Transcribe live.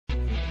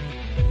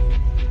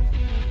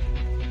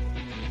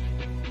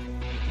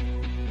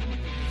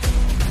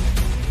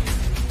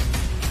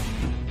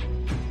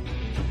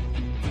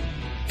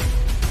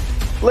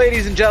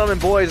Ladies and gentlemen,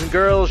 boys and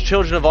girls,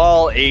 children of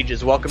all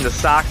ages, welcome to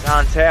Sox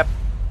on Tap.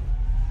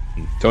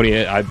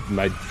 Tony,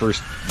 my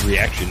first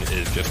reaction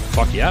is just,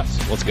 fuck yes,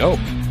 let's go.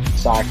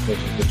 Sox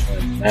versus the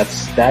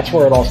Twins. That's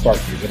where it all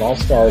starts. It all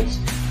starts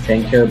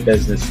taking care of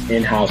business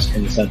in-house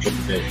in the Central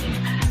Division.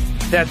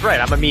 That's right,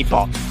 I'm a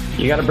meatball.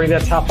 You got to bring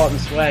that top button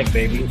swag,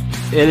 baby.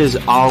 It is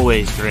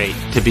always great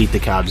to beat the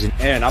Cubs.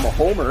 And I'm a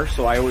homer,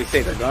 so I always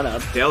say they're gonna.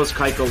 Dallas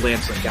Keuchel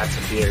Lancelin got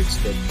some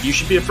beards that you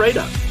should be afraid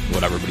of.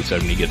 What everybody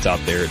said when he gets out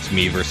there, it's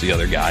me versus the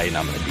other guy, and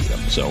I'm going to beat him.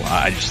 So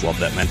I just love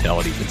that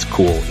mentality. It's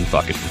cool and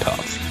fucking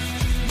tough.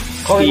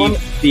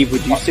 Steve,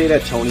 would you say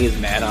that Tony is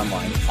mad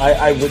online?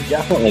 I would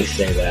definitely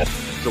say that.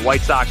 The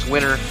White Sox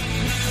winner.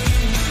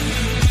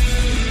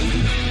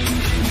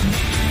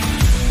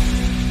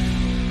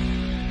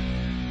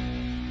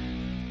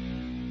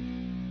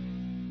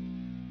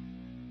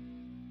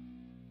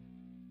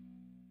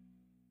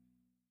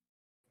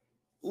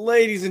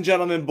 Ladies and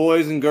gentlemen,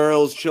 boys and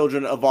girls,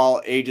 children of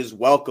all ages,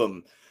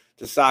 welcome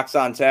to Sox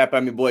on Tap.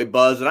 I'm your boy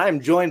Buzz, and I am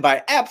joined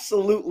by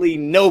absolutely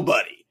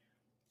nobody.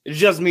 It's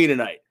just me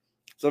tonight.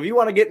 So if you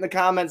want to get in the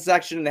comment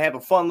section and have a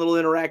fun little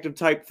interactive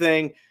type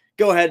thing,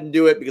 go ahead and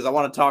do it because I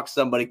want to talk to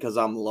somebody because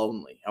I'm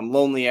lonely. I'm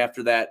lonely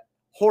after that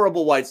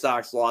horrible White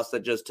Sox loss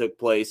that just took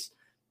place.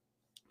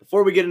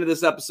 Before we get into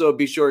this episode,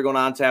 be sure to go to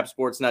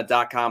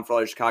ontapsportsnet.com for all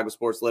your Chicago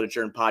sports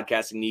literature and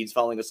podcasting needs.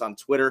 Following us on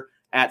Twitter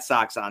at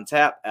Sox on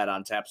Tap, at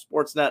OnTap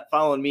Sportsnet.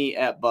 Following me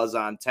at Buzz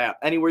on Tap.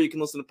 Anywhere you can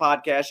listen to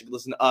podcasts, you can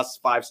listen to us,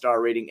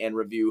 5-star rating and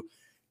review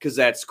because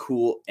that's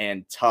cool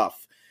and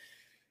tough.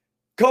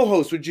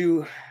 Co-host, would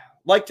you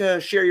like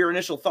to share your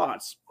initial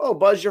thoughts? Oh,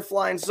 Buzz, you're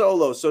flying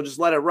solo, so just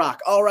let it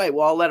rock. All right,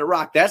 well, I'll let it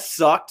rock. That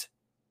sucked.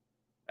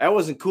 That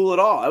wasn't cool at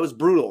all. That was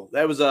brutal.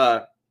 That was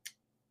a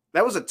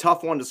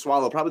tough one to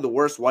swallow. Probably the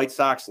worst White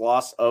Sox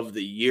loss of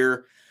the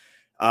year.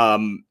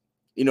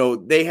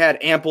 They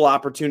had ample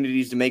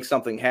opportunities to make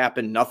something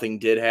happen. Nothing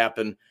did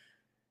happen.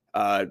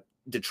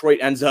 Detroit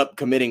ends up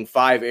committing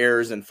 5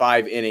 errors in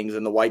 5 innings,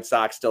 and the White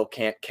Sox still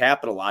can't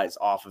capitalize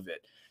off of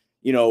it.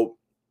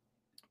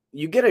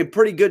 You get a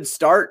pretty good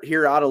start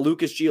here out of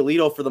Lucas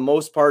Giolito for the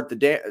most part.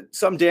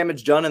 Some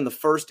damage done in the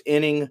first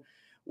inning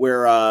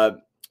where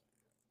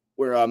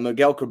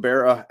Miguel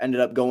Cabrera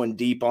ended up going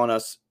deep on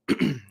us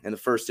in the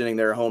first inning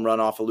there, home run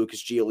off of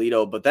Lucas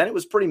Giolito. But then it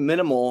was pretty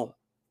minimal,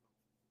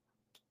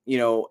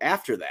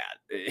 after that.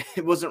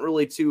 It wasn't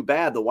really too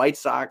bad. The White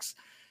Sox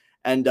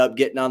end up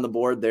getting on the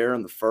board there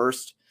in the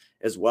first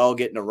as well,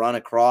 getting a run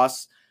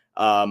across.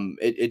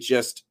 It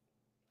just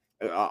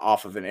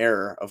off of an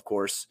error, of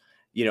course.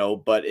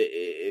 But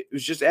it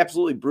was just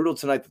absolutely brutal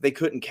tonight that they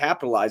couldn't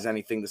capitalize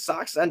anything. The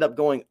Sox end up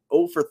going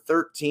 0 for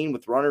 13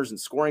 with runners in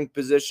scoring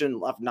position,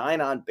 left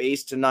 9 on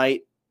base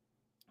tonight.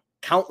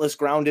 Countless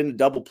ground into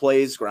double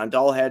plays.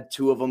 Grandal had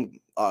 2 of them.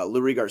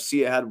 Luis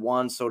Garcia had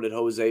 1. So did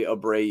Jose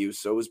Abreu.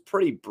 So it was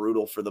pretty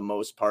brutal for the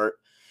most part.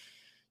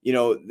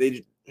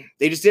 They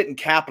just didn't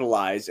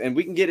capitalize. And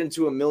we can get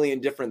into a million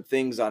different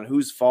things on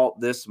whose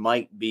fault this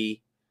might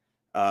be.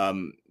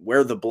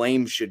 Where the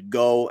blame should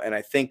go. And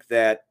I think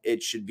that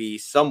it should be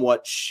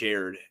somewhat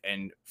shared,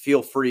 and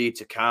feel free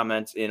to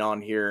comment in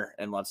on here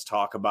and let's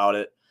talk about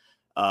it.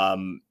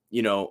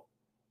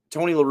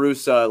 Tony La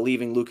Russa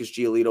leaving Lucas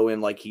Giolito in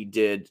like he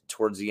did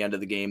towards the end of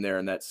the game there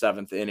in that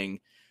 7th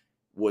inning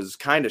was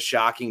kind of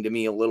shocking to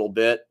me a little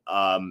bit.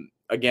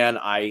 Again,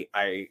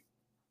 I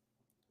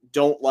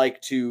don't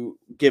like to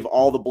give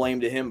all the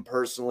blame to him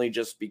personally,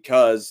 just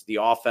because the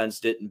offense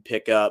didn't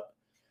pick up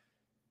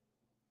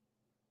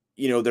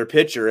their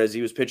pitcher as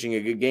he was pitching a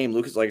good game.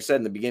 Lucas, like I said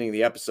in the beginning of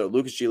the episode,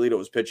 Lucas Giolito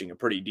was pitching a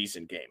pretty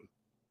decent game.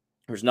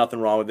 There's nothing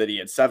wrong with it. He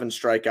had 7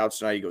 strikeouts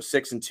tonight. He goes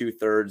 6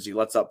 2/3. He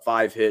lets up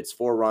 5 hits,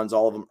 4 runs,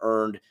 all of them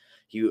earned.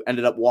 He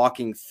ended up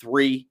walking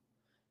 3.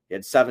 He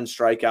had 7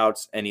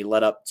 strikeouts, and he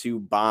let up 2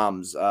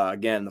 bombs.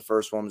 Again, the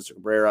first one was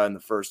Cabrera in the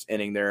first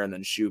inning there, and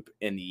then Shoop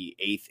in the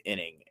 8th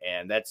inning.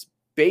 And that's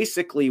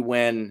basically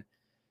when,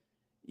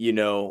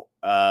 I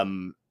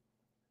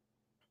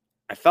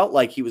felt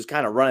like he was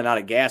kind of running out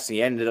of gas, and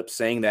he ended up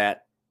saying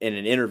that in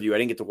an interview. I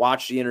didn't get to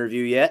watch the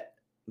interview yet,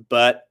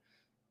 but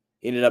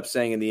he ended up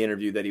saying in the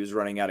interview that he was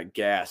running out of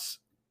gas.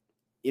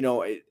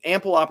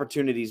 Ample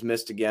opportunities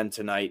missed again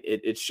tonight.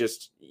 It's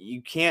just,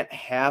 you can't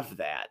have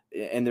that.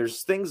 And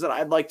there's things that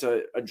I'd like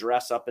to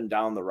address up and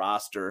down the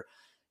roster.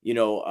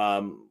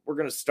 We're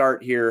going to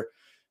start here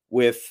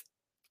with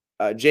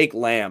Jake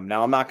Lamb.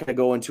 Now, I'm not going to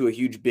go into a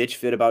huge bitch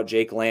fit about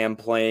Jake Lamb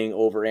playing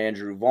over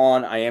Andrew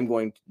Vaughn. I am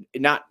going to,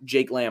 not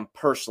Jake Lamb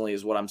personally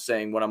is what I'm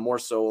saying. What I'm more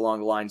so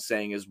along the line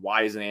saying is,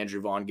 why isn't Andrew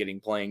Vaughn getting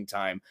playing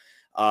time?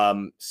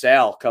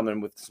 Sal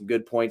coming with some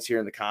good points here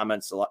in the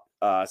comments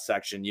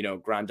section.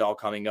 Grandal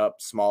coming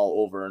up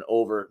small over and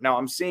over. Now,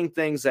 I'm seeing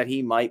things that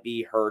he might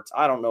be hurt.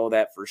 I don't know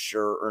that for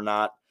sure or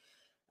not.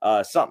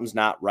 Something's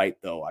not right,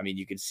 though. I mean,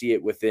 you can see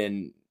it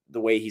within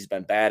the way he's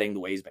been batting, the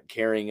way he's been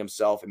carrying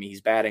himself. I mean, he's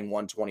batting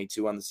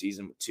 122 on the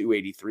season with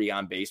 283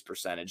 on base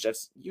percentage.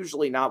 That's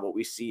usually not what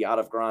we see out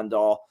of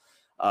Grandal.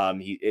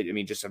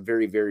 Just a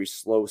very, very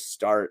slow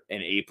start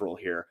in April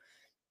here.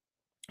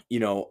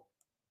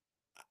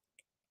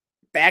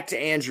 back to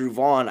Andrew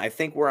Vaughn, I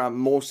think where I'm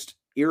most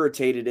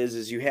irritated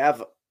is you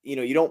have,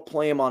 you don't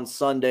play him on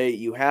Sunday.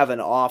 You have an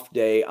off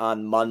day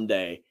on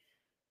Monday,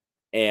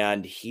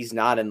 and he's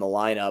not in the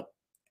lineup.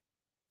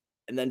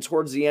 And then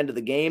towards the end of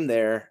the game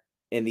there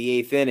in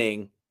the 8th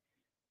inning,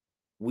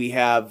 we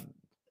have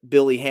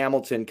Billy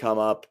Hamilton come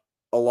up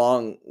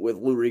along with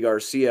Leury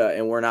Garcia,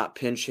 and we're not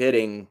pinch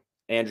hitting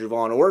Andrew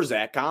Vaughn or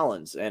Zach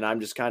Collins. And I'm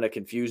just kind of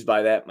confused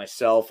by that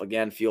myself.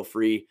 Again, feel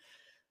free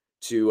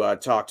to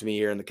talk to me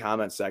here in the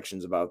comment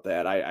sections about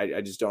that.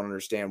 I just don't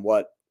understand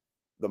what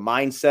the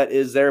mindset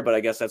is there, but I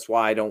guess that's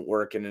why I don't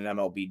work in an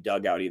MLB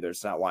dugout either.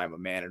 It's not why I'm a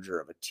manager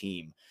of a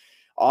team.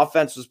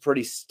 Offense was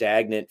pretty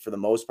stagnant for the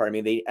most part. I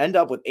mean, they end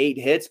up with 8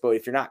 hits, but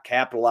if you're not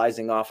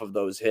capitalizing off of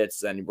those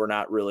hits, then we're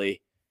not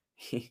really,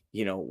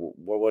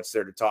 what's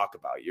there to talk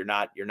about? You're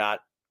not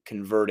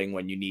converting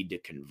when you need to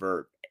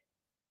convert.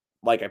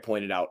 Like I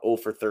pointed out, 0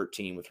 for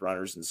 13 with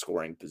runners in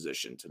scoring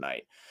position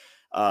tonight.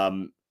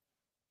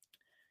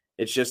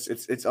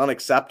 It's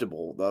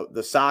unacceptable.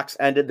 The Sox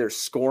ended their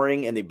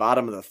scoring in the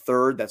bottom of the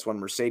 3rd. That's when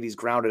Mercedes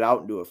grounded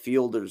out into a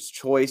fielder's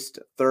choice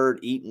to 3rd.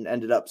 Eaton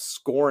ended up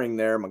scoring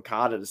there.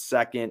 Moncada to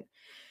 2nd.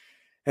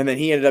 And then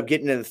he ended up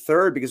getting in the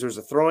 3rd because there was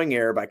a throwing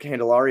error by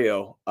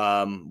Candelario,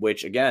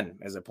 which, again,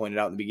 as I pointed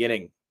out in the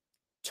beginning,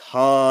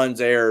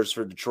 tons of errors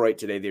for Detroit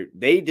today.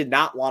 They did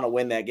not want to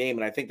win that game,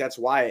 and I think that's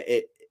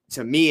why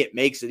to me, it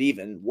makes it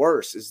even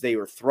worse is they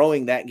were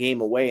throwing that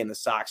game away and the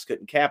Sox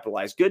couldn't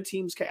capitalize. Good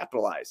teams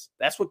capitalize.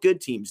 That's what good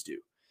teams do.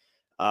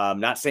 I'm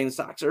not saying the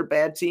Sox are a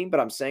bad team, but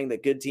I'm saying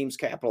that good teams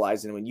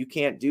capitalize. And when you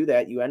can't do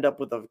that, you end up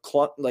with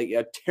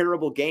a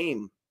terrible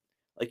game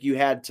like you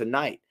had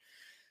tonight.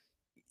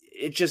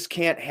 It just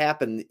can't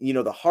happen.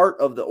 The heart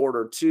of the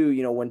order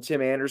too, when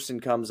Tim Anderson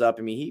comes up,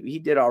 I mean, he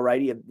did all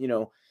right. He had,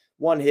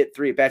 1 hit,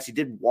 3 at bats. He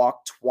did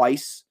walk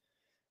twice.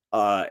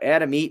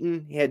 Adam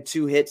Eaton, he had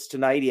 2 hits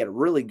tonight. He had a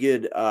really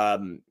good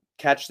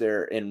catch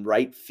there in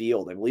right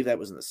field. I believe that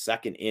was in the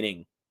 2nd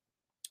inning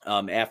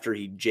after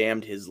he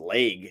jammed his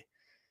leg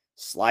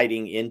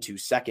sliding into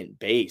second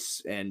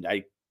base. And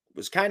I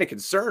was kind of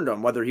concerned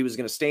on whether he was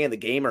going to stay in the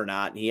game or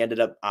not. And he ended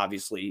up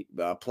obviously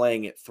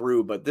playing it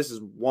through. But this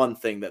is one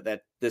thing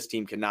that this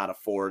team cannot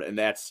afford, and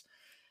that's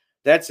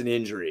an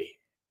injury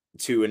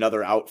to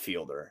another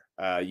outfielder.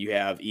 You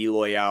have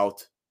Eloy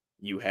out.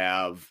 You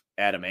have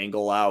Adam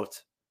Engel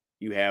out.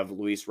 You have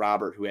Luis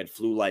Robert, who had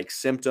flu-like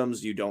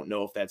symptoms. You don't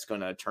know if that's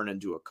going to turn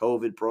into a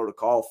COVID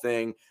protocol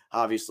thing.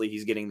 Obviously,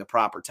 he's getting the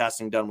proper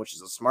testing done, which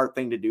is a smart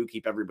thing to do.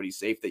 Keep everybody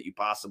safe that you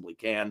possibly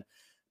can.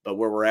 But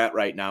where we're at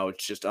right now,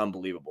 it's just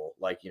unbelievable.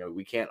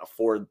 We can't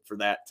afford for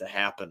that to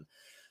happen.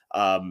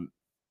 Jose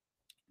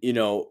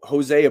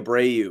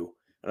Abreu,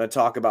 I'm going to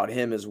talk about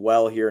him as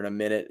well here in a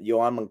minute.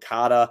 Yoan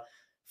Moncada,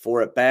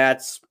 4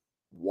 at-bats,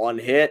 1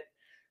 hit.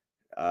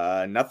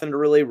 Nothing to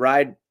really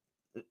ride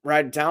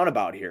down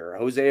about here.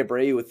 Jose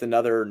Abreu with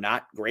another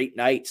not great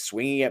night,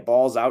 swinging at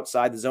balls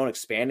outside the zone,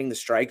 expanding the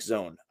strike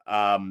zone,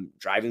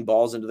 driving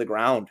balls into the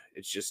ground.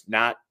 It's just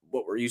not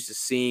what we're used to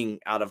seeing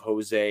out of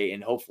Jose,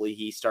 and hopefully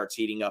he starts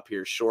heating up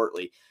here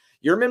shortly.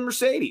 Yermin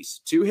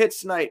Mercedes, 2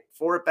 hits tonight,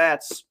 4 at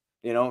bats.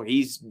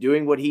 He's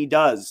doing what he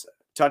does.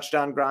 Touched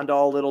on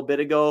Grandal a little bit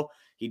ago.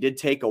 He did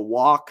take a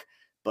walk,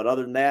 but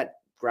other than that,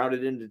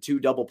 grounded into 2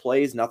 double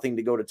plays, nothing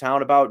to go to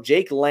town about.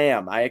 Jake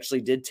Lamb, I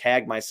actually did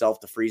tag myself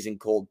to freezing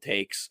cold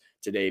takes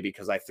today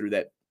because I threw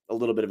that a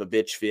little bit of a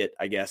bitch fit,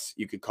 I guess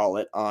you could call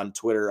it, on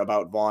Twitter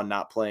about Vaughn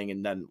not playing,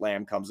 and then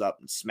Lamb comes up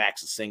and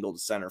smacks a single to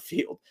center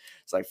field.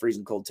 It's like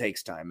freezing cold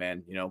takes time,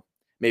 man.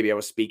 Maybe I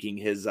was speaking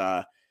his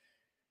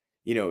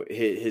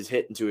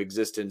hit into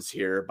existence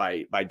here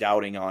by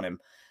doubting on him.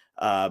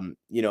 And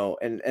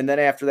then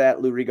after that,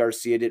 Leury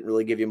Garcia didn't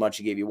really give you much.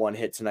 He gave you 1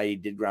 hit tonight. He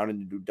did ground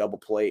into double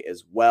play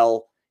as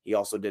well. He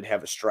also did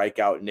have a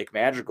strikeout. Nick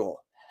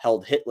Madrigal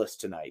held hitless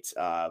tonight.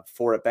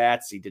 4 at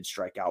bats. He did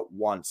strike out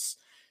once.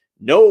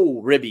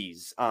 No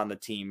ribbies on the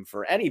team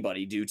for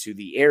anybody due to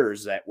the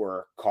errors that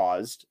were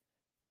caused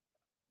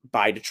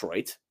by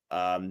Detroit,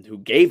 who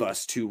gave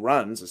us 2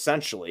 runs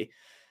essentially,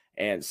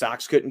 and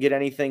Sox couldn't get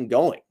anything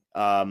going.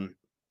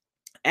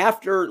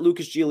 After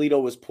Lucas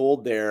Giolito was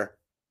pulled there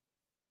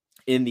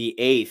in the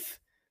 8th,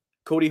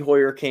 Cody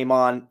Hoyer came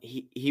on.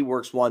 He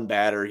works 1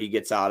 batter. He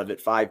gets out of it.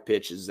 5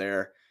 pitches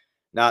there.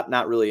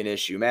 Not really an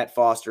issue. Matt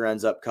Foster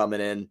ends up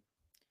coming in,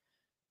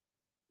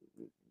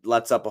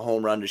 lets up a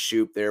home run to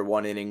Shoop there.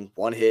 1 inning,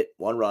 1 hit,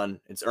 1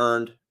 run. It's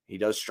earned. He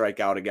does strike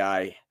out a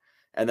guy.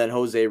 And then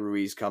Jose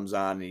Ruiz comes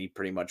on, and he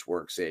pretty much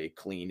works a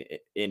clean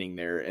inning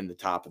there in the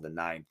top of the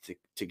 9th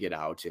to get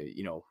out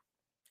to,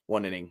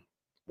 1 inning,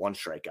 1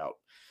 strikeout.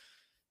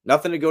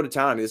 Nothing to go to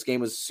town. I mean, this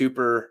game was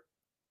super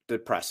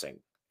depressing.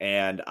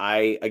 And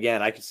I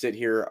could sit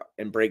here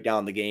and break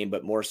down the game,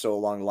 but more so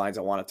along the lines,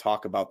 I want to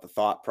talk about the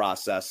thought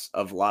process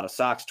of a lot of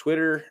Sox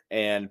Twitter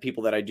and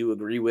people that I do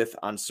agree with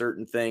on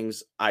certain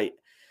things.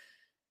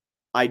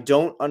 I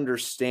don't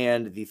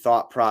understand the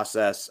thought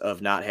process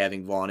of not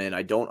having Vaughn in.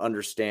 I don't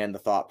understand the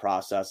thought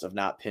process of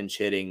not pinch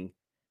hitting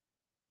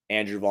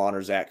Andrew Vaughn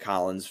or Zach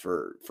Collins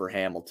for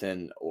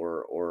Hamilton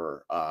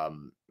or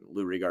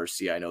Leury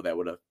Garcia. I know that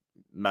would have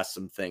mess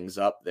some things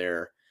up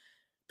there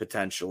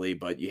potentially,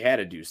 but you had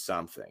to do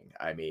something.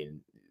 I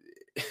mean,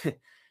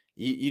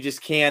 you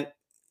just can't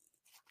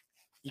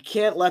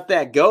let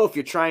that go if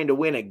you're trying to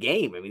win a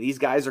game. I mean, these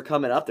guys are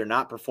coming up. They're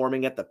not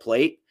performing at the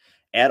plate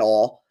at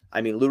all.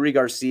 I mean, Leury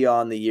Garcia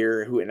on the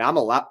year, and I'm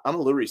a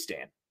Leury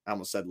stan. I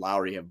almost said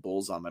Lowry. Have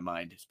Bulls on my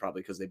mind. It's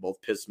probably because they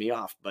both pissed me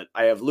off. But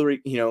I have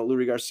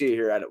Leury Garcia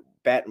here at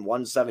batting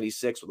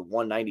 176 with a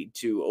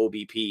 192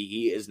 OBP.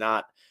 He is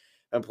not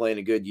been playing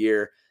a good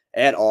year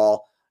at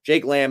all.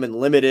 Jake Lamb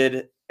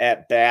limited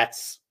at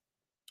bats,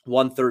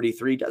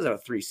 133. Does have a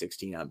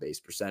 316 on base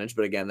percentage,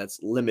 but again,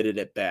 that's limited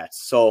at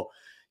bats. So,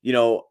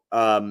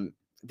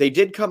 they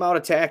did come out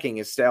attacking,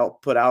 as Sal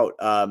put out.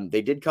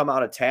 They did come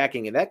out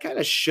attacking, and that kind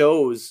of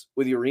shows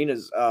with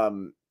Urena's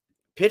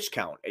pitch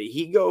count.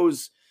 He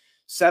goes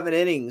 7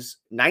 innings,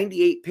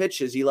 98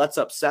 pitches. He lets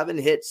up 7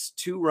 hits,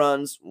 2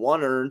 runs,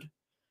 1 earned,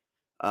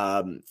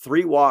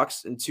 3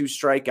 walks, and 2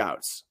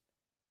 strikeouts.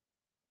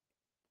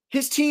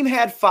 His team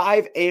had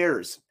 5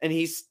 errors, and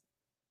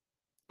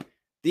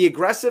the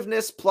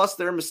aggressiveness plus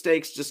their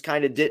mistakes just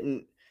kind of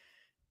didn't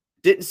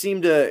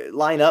seem to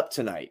line up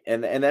tonight.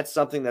 And that's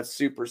something that's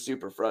super,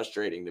 super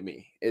frustrating to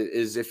me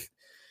is if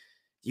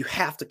you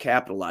have to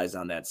capitalize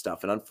on that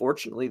stuff. And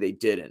unfortunately they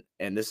didn't.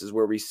 And this is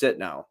where we sit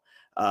now.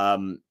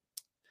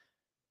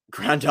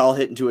 Grandal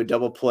hit into a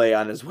double play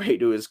on his way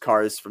to his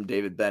cars from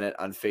David Bennett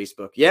on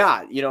Facebook.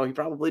 Yeah. He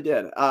probably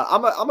did.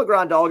 I'm a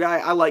Grandal guy.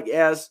 I like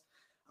Az.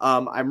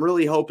 I'm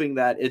really hoping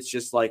that it's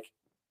just like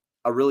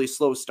a really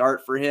slow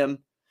start for him.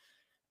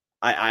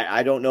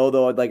 I don't know,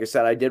 though. Like I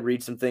said, I did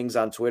read some things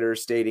on Twitter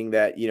stating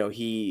that,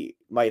 he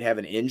might have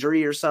an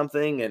injury or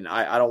something. And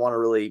I don't want to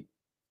really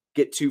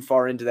get too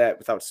far into that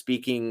without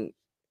speaking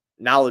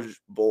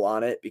knowledgeable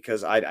on it,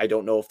 because I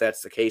don't know if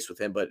that's the case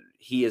with him, but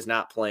he is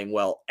not playing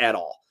well at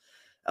all.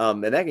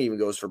 And that even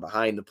goes for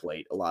behind the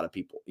plate. A lot of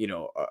people,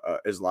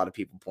 as a lot of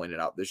people pointed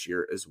out this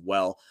year as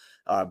well.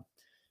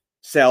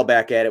 Sal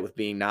back at it with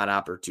being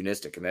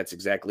non-opportunistic. And that's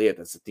exactly it.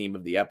 That's the theme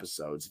of the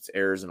episodes. It's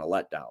errors and a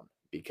letdown,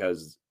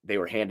 because they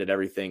were handed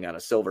everything on a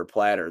silver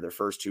platter. Their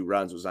first 2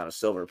 runs was on a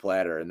silver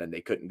platter, and then they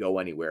couldn't go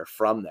anywhere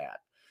from that.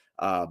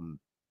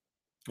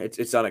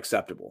 It's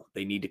unacceptable.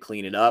 They need to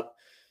clean it up.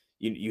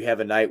 You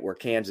have a night where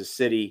Kansas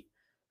City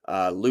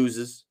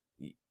loses.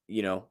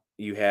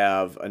 You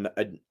have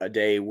a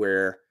day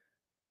where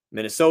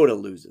Minnesota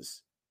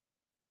loses.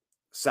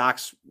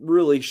 Sox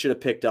really should have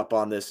picked up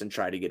on this and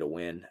tried to get a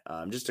win,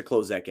 just to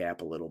close that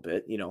gap a little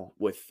bit.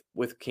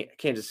 With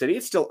Kansas City,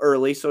 it's still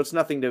early, so it's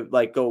nothing to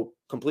go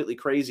completely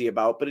crazy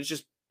about, but it's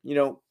just,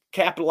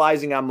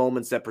 capitalizing on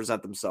moments that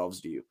present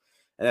themselves to you.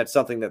 And that's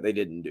something that they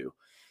didn't do.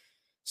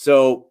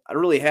 So I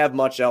don't really have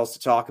much else to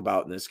talk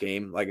about in this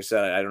game. Like I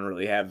said, I don't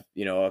really have,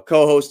 a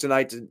co-host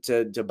tonight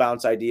to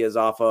bounce ideas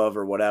off of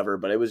or whatever,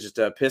 but it was just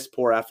a piss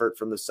poor effort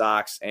from the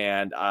Sox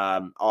and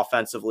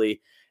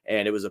offensively.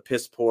 And it was a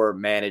piss poor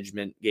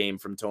management game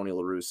from Tony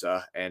La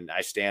Russa. And I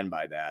stand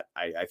by that.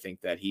 I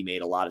think that he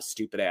made a lot of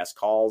stupid ass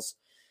calls.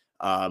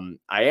 I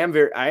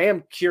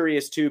am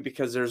curious too,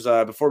 because there's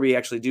before we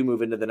actually do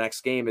move into the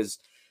next game, is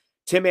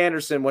Tim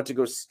Anderson went to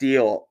go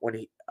steal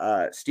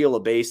a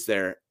base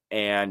there,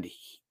 and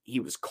he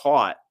was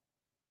caught,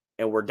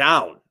 and we're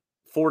down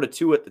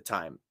 4-2 at the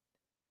time.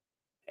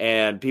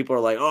 And people are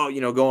like,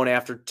 going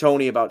after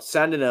Tony about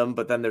sending him.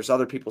 But then there's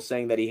other people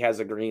saying that he has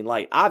a green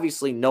light.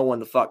 Obviously, no one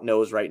the fuck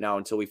knows right now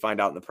until we find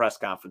out in the press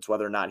conference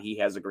whether or not he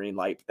has a green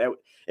light. But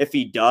if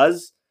he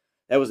does,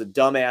 that was a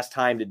dumbass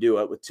time to do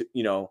it with,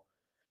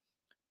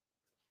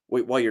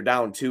 while you're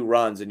down 2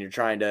 runs and you're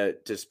trying to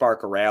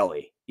spark a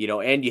rally,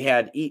 and you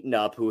had Eaton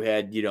up, who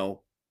had,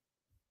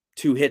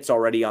 2 hits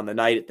already on the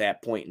night at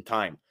that point in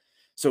time.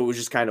 So it was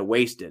just kind of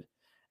wasted.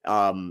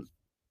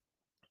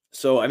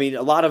 So, I mean,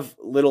 a lot of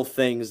little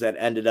things that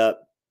ended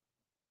up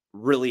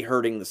really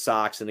hurting the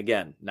Sox, and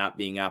again, not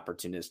being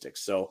opportunistic.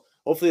 So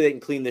hopefully they can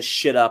clean this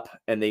shit up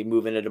and they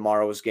move into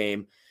tomorrow's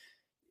game.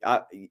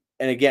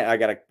 And again, I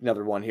got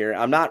another one here.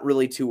 I'm not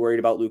really too worried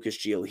about Lucas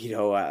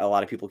Giolito. A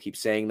lot of people keep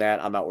saying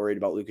that. I'm not worried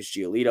about Lucas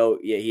Giolito.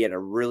 Yeah, he had a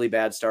really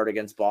bad start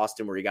against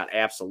Boston where he got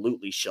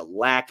absolutely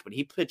shellacked, but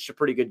he pitched a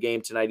pretty good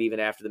game tonight, even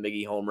after the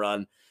Miggy home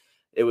run.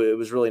 It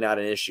was really not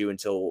an issue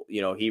until,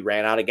 he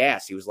ran out of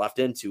gas. He was left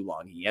in too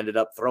long. He ended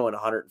up throwing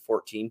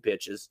 114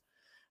 pitches,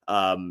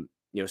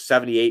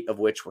 78 of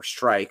which were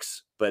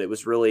strikes, but it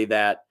was really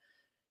that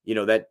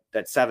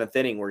 7th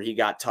inning where he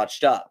got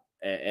touched up.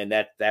 And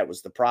that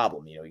was the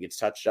problem. He gets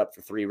touched up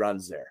for 3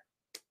 runs there.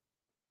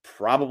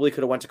 Probably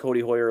could have went to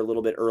Cody Hoyer a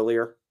little bit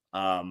earlier.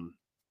 I'm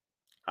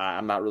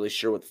not really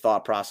sure what the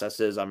thought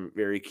process is. I'm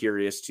very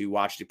curious to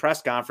watch the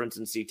press conference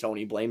and see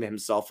Tony blame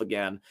himself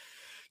again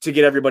to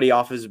get everybody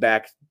off his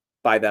back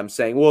by them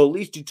saying, well, at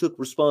least he took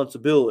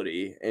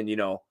responsibility. And,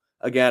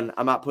 again,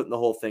 I'm not putting the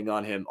whole thing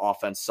on him.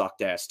 Offense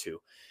sucked ass too.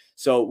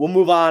 So we'll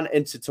move on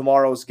into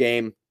tomorrow's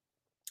game.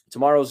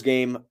 Tomorrow's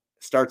game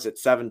starts at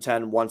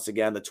 7:10. Once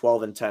again, the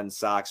 12-10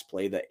 Sox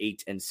play the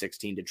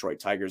 8-16 Detroit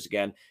Tigers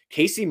again.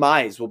 Casey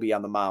Mize will be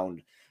on the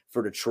mound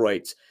for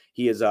Detroit.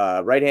 He is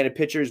a right-handed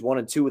pitcher. He's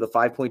 1-2 with a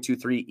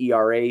 5.23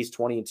 ERA. He's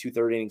 20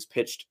 2/3 innings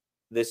pitched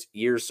this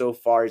year so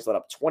far. He's let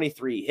up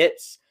 23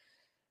 hits,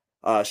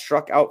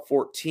 struck out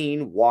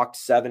 14, walked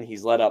 7.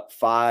 He's let up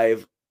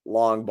 5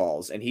 long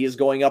balls, and he is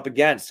going up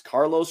against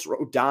Carlos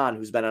Rodon,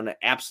 who's been on an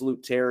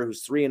absolute tear,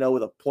 who's 3-0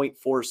 with a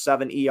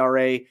 .47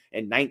 ERA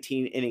and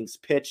 19 innings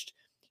pitched.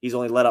 He's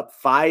only let up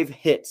 5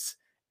 hits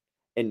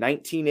in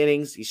 19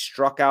 innings. He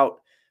struck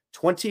out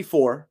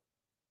 24,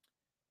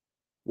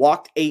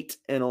 walked 8,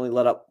 and only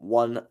let up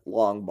 1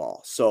 long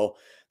ball. So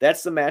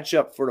that's the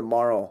matchup for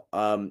tomorrow.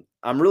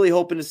 I'm really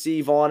hoping to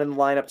see Vaughn in the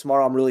lineup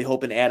tomorrow. I'm really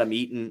hoping Adam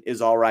Eaton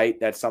is all right.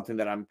 That's something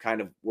that I'm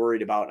kind of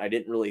worried about. And I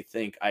didn't really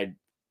think I'd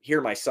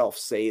hear myself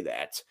say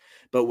that.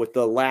 But with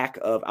the lack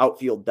of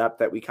outfield depth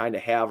that we kind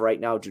of have right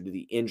now due to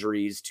the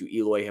injuries to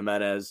Eloy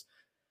Jimenez,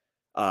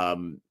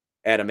 Adam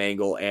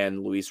Engel,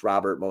 and Luis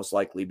Robert most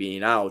likely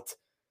being out,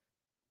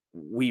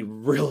 we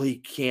really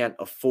can't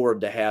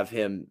afford to have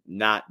him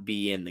not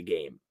be in the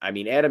game. I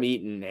mean, Adam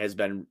Eaton has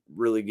been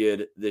really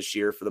good this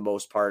year for the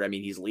most part. I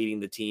mean, he's leading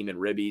the team in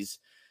ribbies.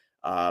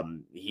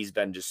 He's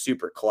been just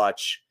super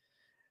clutch.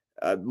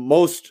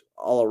 Most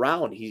all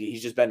around,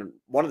 he's just been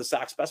one of the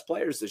Sox best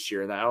players this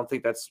year. And I don't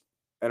think that's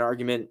an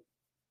argument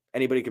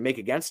anybody can make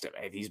against him.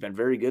 He's been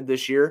very good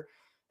this year.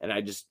 And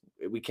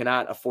we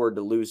cannot afford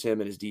to lose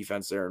him and his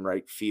defense there in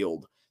right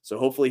field. So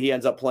hopefully he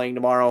ends up playing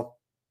tomorrow.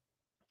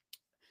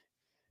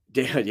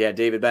 Yeah,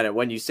 David Bennett,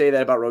 when you say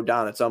that about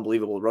Rodon, it's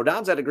unbelievable.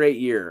 Rodon's had a great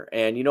year.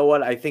 And you know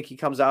what? I think he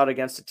comes out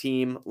against a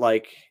team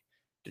like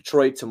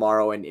Detroit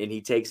tomorrow and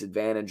he takes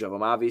advantage of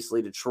them.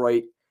 Obviously,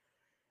 Detroit,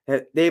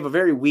 they have a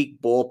very weak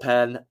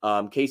bullpen.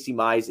 Casey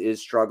Mize is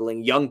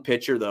struggling. Young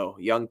pitcher, though.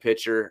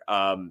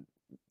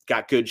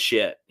 Got good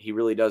shit. He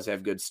really does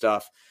have good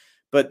stuff.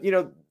 But,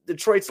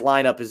 Detroit's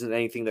lineup isn't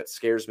anything that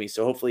scares me.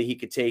 So hopefully he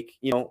could take,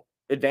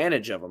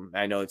 advantage of them.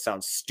 I know it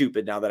sounds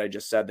stupid now that I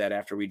just said that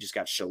after we just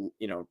got,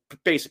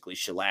 basically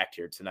shellacked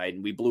here tonight,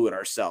 and we blew it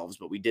ourselves,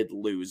 but we did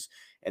lose,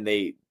 and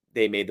they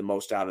made the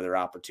most out of their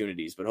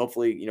opportunities. But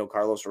hopefully,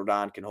 Carlos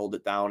Rodon can hold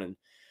it down and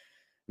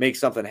make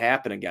something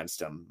happen against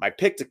them. My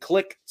pick to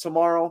click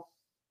tomorrow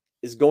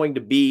is going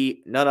to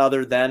be none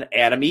other than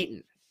Adam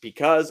Eaton,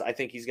 because I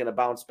think he's going to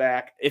bounce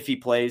back if he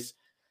plays.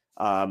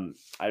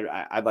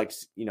 I'd like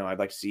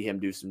to see him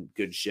do some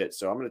good shit.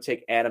 So I'm going to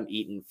take Adam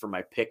Eaton for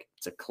my pick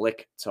to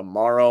click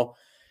tomorrow.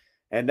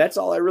 And that's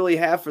all I really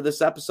have for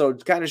this episode.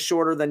 It's kind of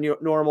shorter than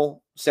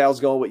normal.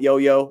 Sal's going with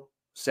Yo-Yo.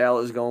 Sal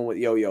is going with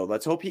Yo-Yo.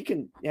 Let's hope he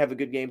can have a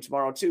good game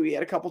tomorrow too. He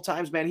had a couple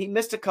times, man. He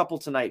missed a couple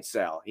tonight,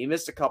 Sal. He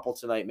missed a couple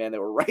tonight, man. They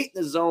were right in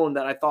the zone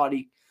that I thought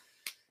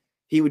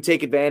he would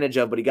take advantage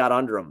of, but he got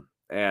under him.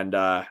 And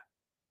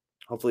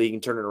hopefully he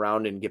can turn it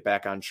around and get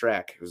back on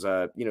track. It was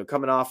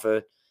coming off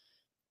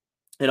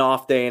an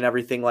off day and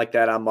everything like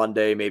that on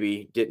Monday,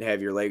 maybe didn't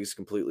have your legs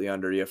completely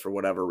under you for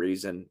whatever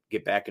reason.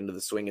 Get back into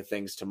the swing of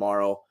things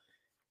tomorrow.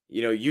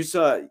 Use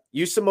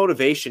some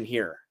motivation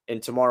here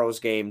in tomorrow's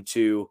game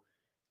to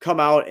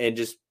come out and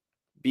just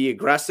be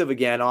aggressive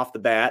again off the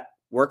bat,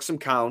 work some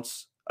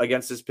counts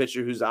against this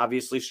pitcher who's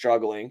obviously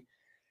struggling,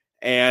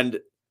 and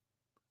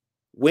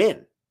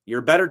win. You're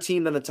a better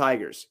team than the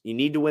Tigers. You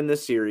need to win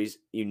this series.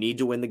 You need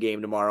to win the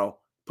game tomorrow.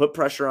 Put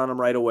pressure on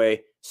them right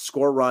away,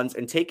 score runs,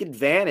 and take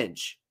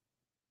advantage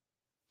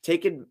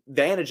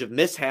of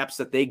mishaps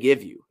that they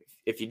give you.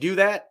 If you do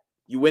that,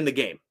 you win the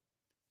game.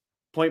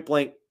 Point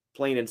blank,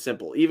 plain and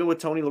simple. Even with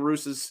Tony La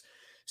Russa's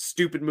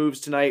stupid moves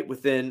tonight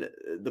within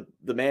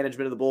the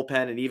management of the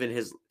bullpen, and even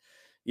his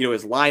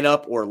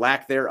lineup or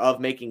lack thereof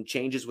making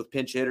changes with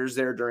pinch hitters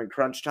there during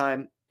crunch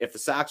time. If the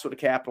Sox would have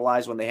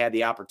capitalized when they had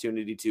the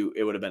opportunity to,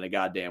 it would have been a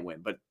goddamn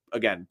win. But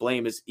again,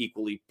 blame is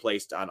equally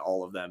placed on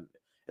all of them,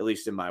 at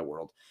least in my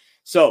world.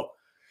 So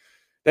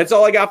that's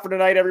all I got for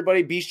tonight,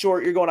 everybody. Be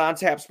sure you're going to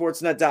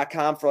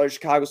ontapsportsnet.com for all your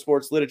Chicago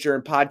sports literature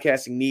and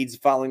podcasting needs.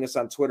 Following us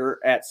on Twitter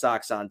at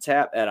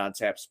SoxOnTap, at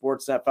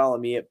OnTapSportsNet. Follow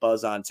me at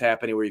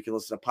BuzzOnTap. Anywhere you can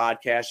listen to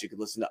podcasts, you can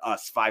listen to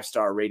us.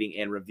 5-star rating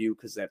and review,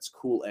 because that's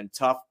cool and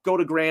tough. Go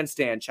to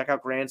Grandstand. Check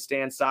out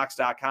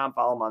GrandstandSox.com.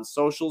 Follow them on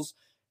socials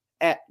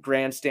at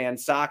Grandstand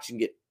Sox. You can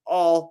get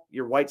all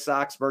your White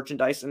Sox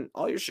merchandise and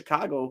all your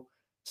Chicago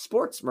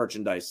sports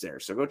merchandise there.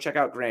 So go check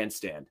out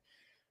Grandstand.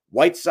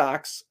 White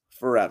Sox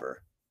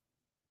forever.